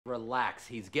Relax,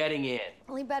 he's getting in.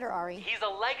 Only better, Ari. He's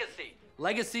a legacy.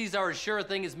 Legacies are as sure a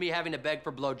thing as me having to beg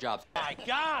for blowjobs. My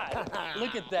God!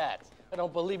 Look at that. I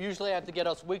don't believe, usually I have to get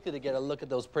us weekly to get a look at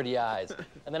those pretty eyes.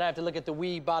 And then I have to look at the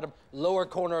wee bottom lower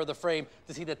corner of the frame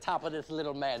to see the top of this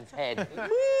little man's head.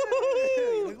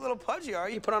 You look a little pudgy,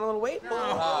 Ari. You put on a little weight?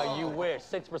 Oh, you wish.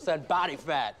 6% body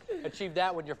fat. Achieve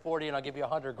that when you're 40 and I'll give you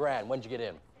 100 grand. When'd you get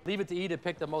in? Leave it to E to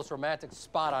pick the most romantic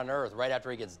spot on earth right after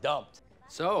he gets dumped.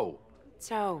 So,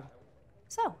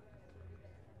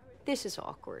 this is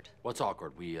awkward. what's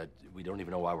awkward? We don't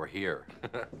even know why we're here.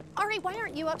 Ari, why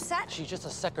aren't you upset? She's just a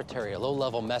secretary, a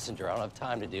low-level messenger. I don't have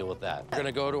time to deal with that. We're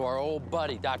gonna go to our old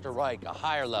buddy, Dr. Reich, a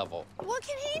higher level. What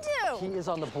can he do? He is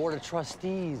on the board of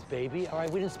trustees, baby. All right,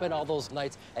 we didn't spend all those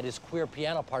nights at his queer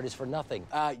piano parties for nothing.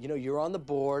 You know, you're on the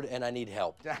board, and I need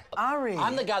help. Ari.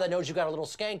 I'm the guy that knows you got a little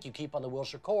skank you keep on the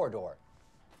Wilshire corridor.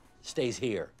 Stays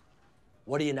here.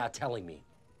 What are you not telling me?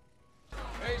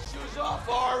 Hey, shoes off,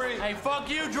 Ari! Hey, fuck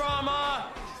you, drama!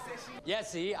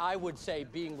 Yes, see, I would say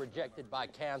being rejected by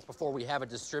Cannes before we have a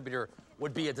distributor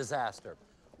would be a disaster.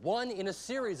 One in a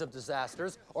series of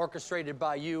disasters orchestrated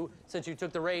by you since you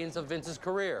took the reins of Vince's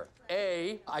career.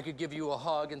 A, I could give you a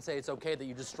hug and say it's okay that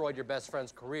you destroyed your best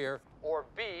friend's career. Or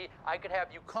B, I could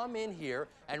have you come in here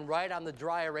and write on the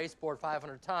dry erase board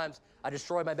 500 times, I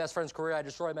destroyed my best friend's career, I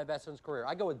destroyed my best friend's career.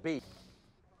 I go with B.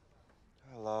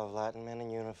 I love Latin men in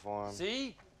uniform.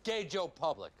 See? Gay Joe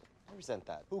Public. I resent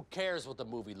that. Who cares what the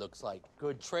movie looks like?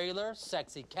 Good trailer,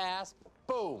 sexy cast,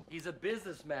 boom. He's a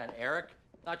businessman, Eric.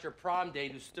 Not your prom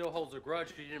date who still holds a grudge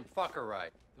because you didn't fuck her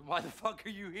right. Then why the fuck are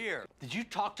you here? Did you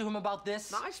talk to him about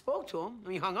this? No, I spoke to him,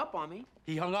 and he hung up on me.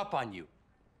 He hung up on you.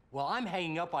 Well, I'm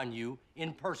hanging up on you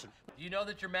in person. Do you know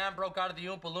that your man broke out of the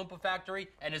Oompa Loompa factory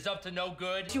and is up to no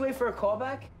good? Did you wait for a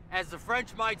callback? As the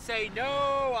French might say, no,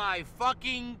 I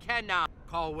fucking cannot.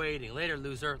 Call waiting. Later,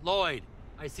 loser. Lloyd,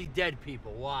 I see dead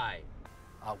people. Why?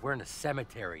 We're in a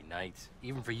cemetery, Knight.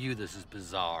 Even for you, this is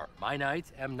bizarre. My night,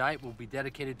 M. Night, will be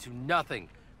dedicated to nothing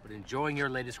but enjoying your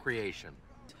latest creation.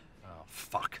 Oh,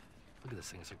 fuck. Look at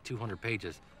this thing. It's like 200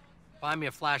 pages. Find me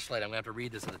a flashlight. I'm gonna have to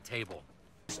read this at the table.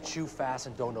 Just chew fast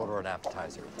and don't order an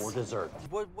appetizer or dessert.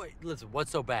 Listen,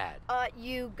 what's so bad?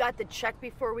 You got the check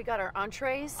before we got our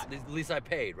entrees? At least I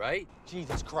paid, right?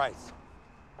 Jesus Christ.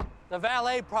 The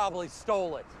valet probably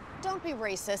stole it. Don't be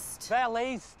racist.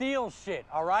 Valets steal shit,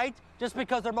 all right? Just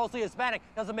because they're mostly Hispanic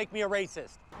doesn't make me a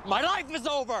racist. My life is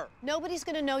over! Nobody's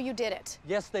gonna know you did it.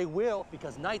 Yes, they will,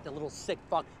 because Knight, the little sick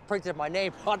fuck, printed my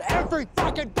name on every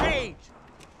fucking page!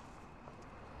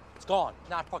 It's gone,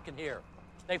 not fucking here.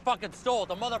 They fucking stole it.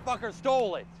 The motherfucker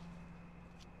stole it.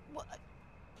 What?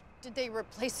 Did they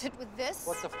replace it with this?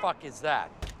 What the fuck is that?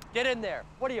 Get in there.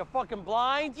 What are you, fucking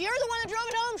blind? You're the one that drove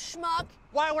it home, schmuck.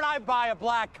 Why would I buy a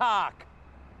black cock?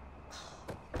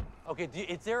 Okay,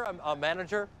 is there a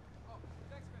manager?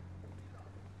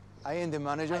 I am the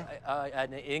manager.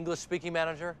 An English-speaking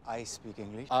manager? I speak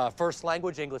English. First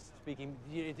language, English-speaking.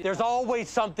 There's always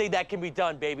something that can be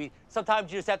done, baby.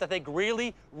 Sometimes you just have to think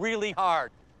really, really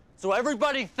hard. So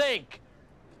everybody think.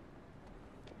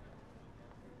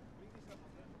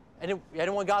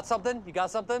 Anyone got something? You got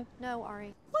something? No,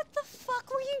 Ari. What the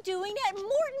fuck were you doing at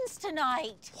Morton's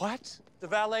tonight? What? The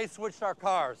valet switched our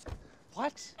cars.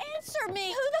 What? Answer me.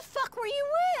 Who the fuck were you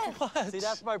with? What? See,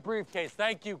 that's my briefcase.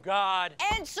 Thank you, God.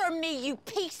 Answer me, you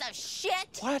piece of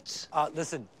shit. What?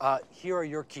 Listen, here are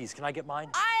your keys. Can I get mine?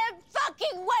 I am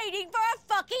fucking waiting for a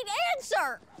fucking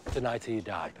answer. Tonight till you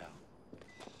die, pal.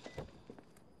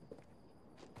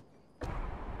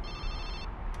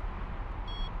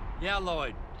 Yeah,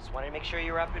 Lloyd. Just wanted to make sure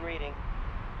you were up and reading.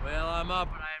 Well, I'm up,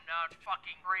 and I am not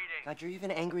fucking reading. God, you're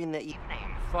even angry in the evening.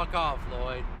 Fuck off,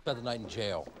 Lloyd. Spent the night in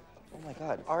jail. Oh my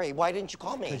God. Ari, why didn't you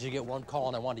call me? Because you get one call,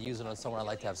 and I wanted to use it on someone I'd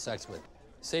like to have sex with.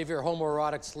 Save your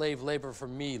homoerotic slave labor for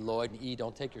me, Lloyd. And E,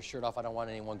 don't take your shirt off. I don't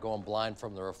want anyone going blind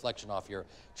from the reflection off your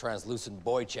translucent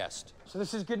boy chest. So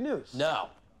this is good news? No.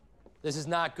 This is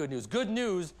not good news. Good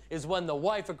news is when the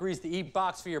wife agrees to eat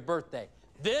box for your birthday.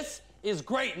 This is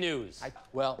great news.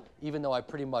 Well, even though I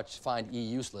pretty much find E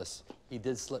useless, he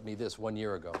did slip me this 1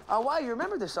 year ago. Oh, wow, you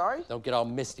remember this, Ari? Don't get all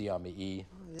misty on me, E.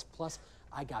 Plus,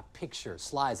 I got pictures,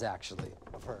 slides actually,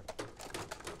 of her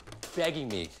begging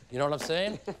me. You know what I'm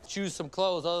saying? Choose some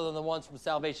clothes other than the ones from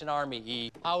Salvation Army,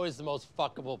 E. How is the most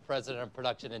fuckable president of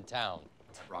production in town?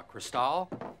 Rock Cristal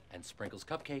and Sprinkles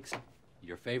Cupcakes.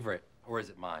 Your favorite, or is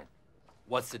it mine?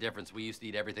 What's the difference? We used to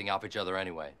eat everything off each other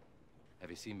anyway. Have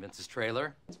you seen Vince's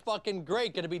trailer? It's fucking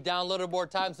great. Gonna be downloaded more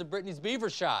times than Britney's Beaver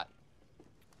shot.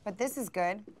 But this is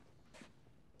good.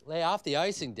 Lay off the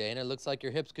icing, Dana. It looks like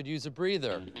your hips could use a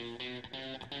breather.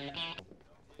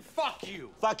 Fuck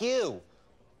you! Fuck you!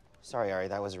 Sorry, Ari,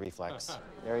 that was a reflex.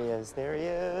 There he is, there he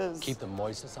is. Keep the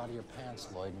moistness out of your pants,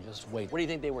 Lloyd, and just wait. What do you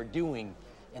think they were doing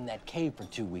in that cave for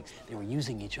 2 weeks? They were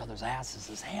using each other's asses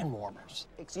as hand warmers.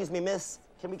 Excuse me, miss.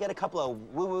 Can we get a couple of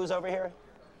woo-woos over here?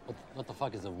 What the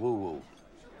fuck is a woo-woo?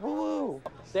 Woo-woo.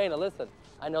 Dana, listen.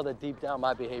 I know that deep down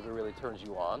my behavior really turns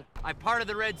you on. I parted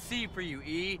the Red Sea for you,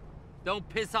 E. Don't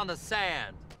piss on the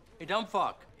sand. Hey, dumb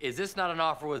fuck. Is this not an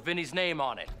offer with Vinny's name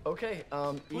on it? Okay,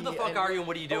 Who the fuck are you and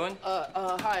what are you doing?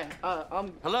 Hi,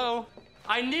 Hello?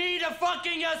 I need a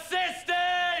fucking assistant!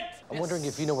 I'm wondering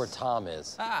if you know where Tom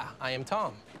is. Ah, I am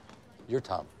Tom. You're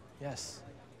Tom. Yes.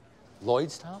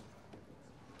 Lloyd's Tom?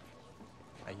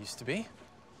 I used to be.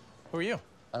 Who are you?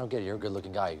 I don't get it. You're a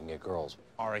good-looking guy. You can get girls.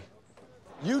 Ari.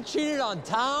 You cheated on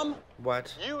Tom?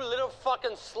 What? You little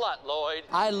fucking slut, Lloyd.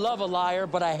 I love a liar,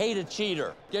 but I hate a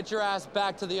cheater. Get your ass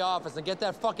back to the office and get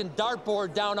that fucking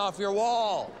dartboard down off your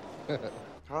wall.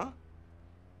 Huh?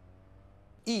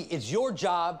 E, it's your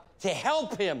job to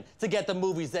help him to get the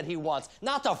movies that he wants,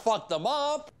 not to fuck them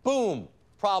up. Boom,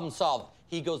 problem solved.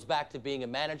 He goes back to being a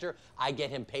manager. I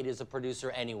get him paid as a producer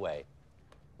anyway.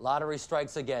 Lottery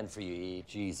strikes again for you, E.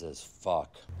 Jesus,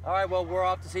 fuck. All right, well, we're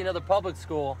off to see another public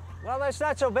school. Well, that's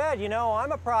not so bad, you know.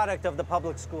 I'm a product of the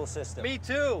public school system. Me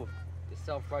too. You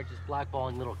self-righteous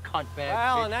blackballing little cunt bag.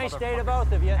 Well, a nice day to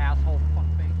both of you. Asshole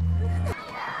fuckface.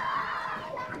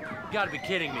 You gotta be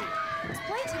kidding me. It's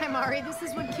playtime, Ari. This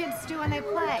is what kids do when they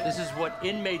play. This is what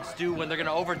inmates do when they're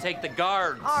gonna overtake the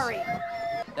guards. Ari.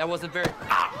 That wasn't very...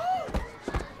 Ah!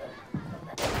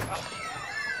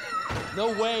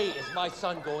 No way is my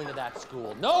son going to that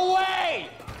school. No way!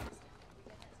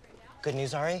 Good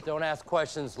news, Ari? Don't ask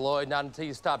questions, Lloyd, not until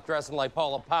you stop dressing like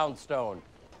Paula Poundstone.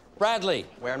 Bradley.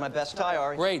 Wearing my best tie,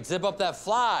 Ari. Great, zip up that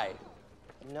fly.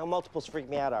 No multiples freak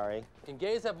me out, Ari. Can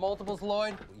gays have multiples,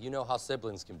 Lloyd? You know how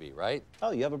siblings can be, right?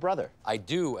 Oh, you have a brother. I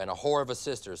do, and a whore of a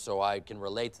sister, so I can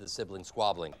relate to the sibling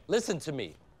squabbling. Listen to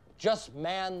me. Just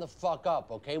man the fuck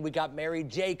up, okay? We got Mary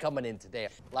J coming in today.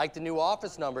 Like the new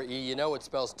office number, E, you know it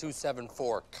spells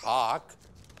 274 cock.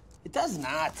 It does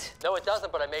not. No, it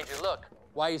doesn't, but I made you look.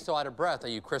 Why are you so out of breath? Are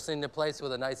you christening the place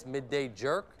with a nice midday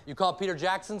jerk? You call Peter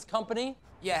Jackson's company?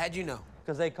 Yeah, how'd you know?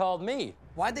 Because they called me.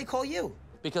 Why'd they call you?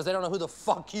 Because they don't know who the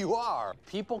fuck you are.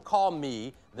 People call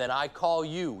me, then I call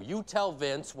you. You tell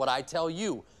Vince what I tell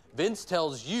you. Vince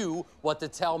tells you what to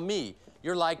tell me.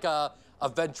 You're like a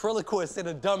ventriloquist in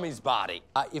a dummy's body.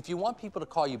 If you want people to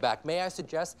call you back, may I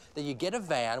suggest that you get a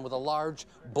van with a large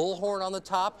bullhorn on the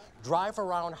top, drive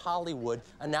around Hollywood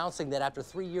announcing that after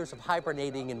 3 years of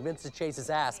hibernating in Vincent Chase's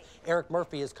ass, Eric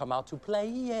Murphy has come out to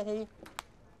play.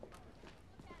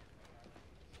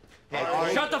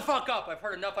 Shut the fuck up. I've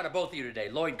heard enough out of both of you today.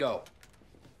 Lloyd, go.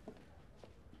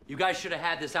 You guys should have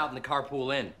had this out in the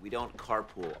carpool inn. We don't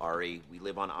carpool, Ari. We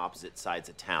live on opposite sides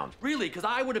of town. Really? Because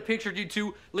I would have pictured you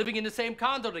two living in the same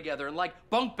condo together in like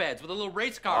bunk beds with a little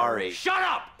race car. Ari. Shut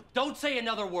up! Don't say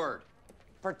another word.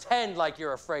 Pretend like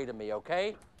you're afraid of me,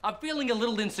 okay? I'm feeling a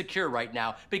little insecure right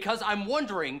now because I'm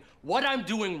wondering what I'm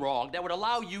doing wrong that would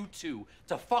allow you two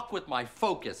to fuck with my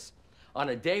focus on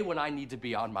a day when I need to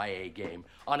be on my A game,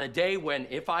 on a day when,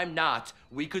 if I'm not,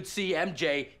 we could see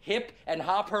MJ hip and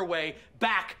hop her way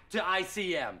back to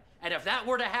ICM. And if that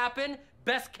were to happen,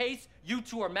 best case, you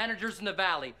two are managers in the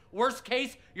Valley. Worst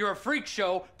case, you're a freak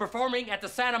show performing at the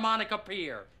Santa Monica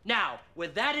Pier. Now,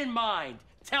 with that in mind,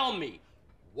 tell me,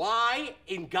 why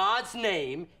in God's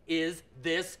name is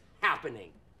this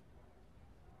happening?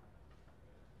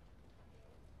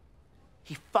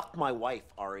 He fucked my wife,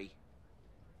 Ari.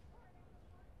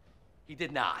 He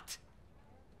did not.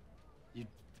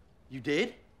 You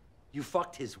did? You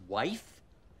fucked his wife?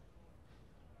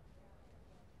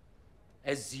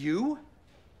 As you?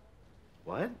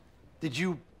 What? Did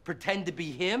you pretend to be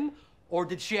him, or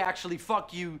did she actually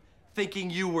fuck you thinking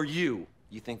you were you?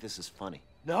 You think this is funny?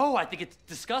 No, I think it's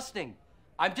disgusting.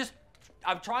 I'm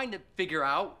trying to figure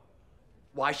out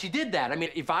why she did that. I mean,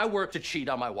 if I were to cheat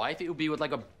on my wife, it would be with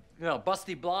like a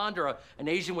busty blonde or an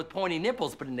Asian with pointy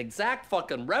nipples, but an exact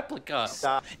fucking replica.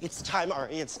 Stop. It's time,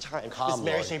 Ari, it's time. Calm, Miss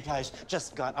Mary Lloyd. St. Page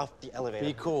just got off the elevator.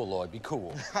 Be cool, Lloyd, be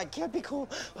cool. I can't be cool.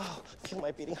 Oh, feel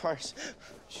my beating heart.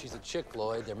 She's a chick,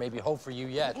 Lloyd. There may be hope for you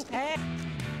yet. Hey,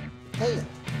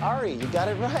 Ari, you got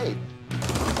it right.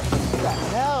 What the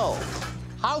hell?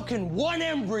 How can one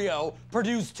embryo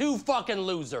produce two fucking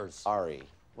losers? Ari,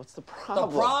 what's the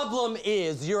problem? The problem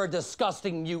is you're a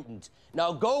disgusting mutant.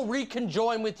 Now go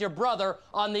reconjoin with your brother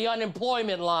on the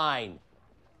unemployment line.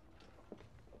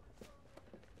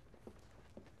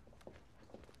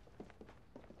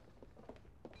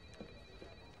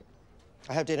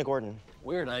 I have Dana Gordon.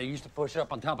 Weird, I used to push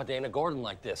up on top of Dana Gordon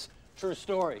like this. True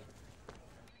story.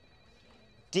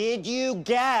 Did you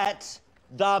get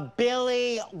the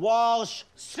Billy Walsh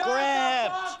script? Shut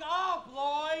the fuck up,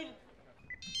 Lloyd!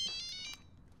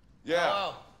 Yeah.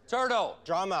 Hello. Turtle.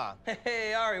 Drama.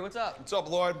 Hey, Ari, what's up? What's up,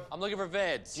 Lloyd? I'm looking for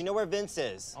Vince. Do you know where Vince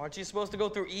is? Aren't you supposed to go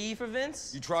through E for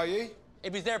Vince? You try E?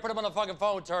 If he's there, put him on the fucking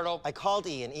phone, Turtle. I called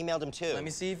E and emailed him too. Let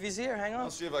me see if he's here. Hang on. I'll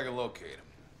see if I can locate him.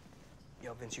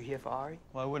 Yo, Vince, you here for Ari?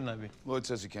 Why wouldn't I be? Lloyd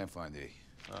says he can't find E.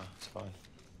 Oh, it's fine.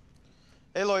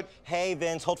 Hey, Lloyd. Hey,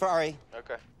 Vince, hold for Ari.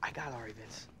 Okay. I got Ari,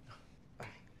 Vince.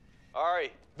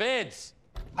 Ari. Vince.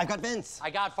 I've got Vince. I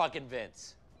got fucking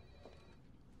Vince.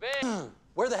 Vince.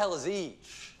 Where the hell is he?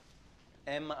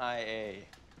 MIA.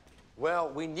 Well,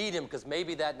 we need him because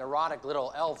maybe that neurotic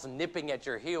little elf nipping at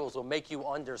your heels will make you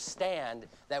understand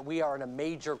that we are in a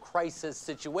major crisis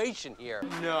situation here.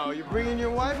 No, you're bringing your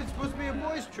wife? It's supposed to be a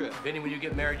boys' trip. Vinny, when you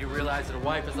get married, you realize that a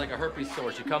wife is like a herpes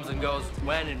sore. She comes and goes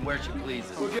when and where she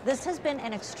pleases. This has been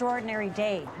an extraordinary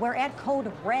day. We're at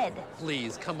Code Red.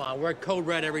 Please, come on. We're at Code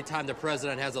Red every time the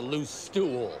president has a loose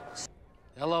stool.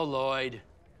 Hello, Lloyd.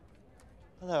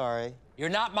 Hello, Ari. You're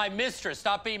not my mistress.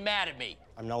 Stop being mad at me.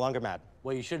 I'm no longer mad.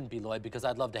 Well, you shouldn't be, Lloyd, because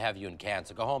I'd love to have you in Cannes.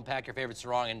 So go home, pack your favorite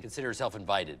sarong, and consider yourself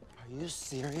invited. Are you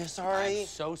serious, Ari? I'm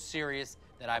so serious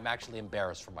that I'm actually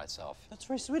embarrassed for myself. That's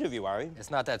very sweet of you, Ari. It's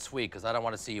not that sweet, because I don't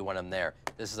want to see you when I'm there.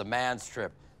 This is a man's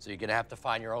trip, so you're going to have to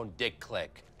find your own dick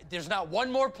click. There's not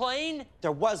one more plane?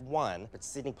 There was one, but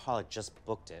Sidney Pollack just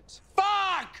booked it.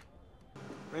 Fuck!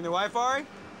 Bring the wife, Ari?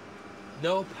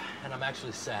 Nope, and I'm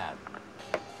actually sad.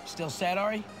 Still sad,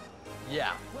 Ari?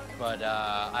 Yeah, but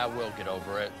I will get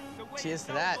over it. Cheers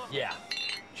to that. Yeah.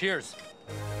 Cheers.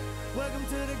 Welcome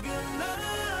to the good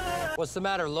life. What's the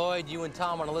matter, Lloyd? You and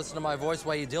Tom want to listen to my voice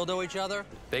while you dildo each other?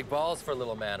 Big balls for a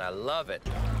little man. I love it.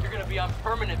 You're going to be on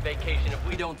permanent vacation if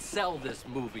we don't sell this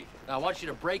movie. Now, I want you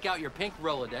to break out your pink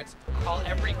Rolodex, call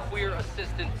every queer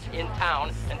assistant in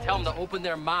town, and tell them to open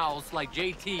their mouths like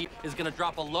JT is going to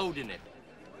drop a load in it.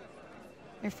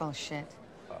 You're full of shit.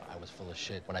 I was full of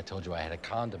shit when I told you I had a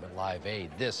condom at Live Aid.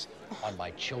 This, on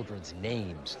my children's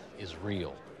names, is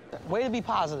real. Way to be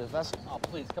positive. That's. Oh,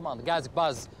 please, come on. The guy's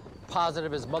as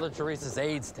positive as Mother Teresa's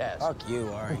AIDS test. Fuck you,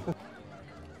 Ari.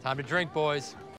 Time to drink, boys.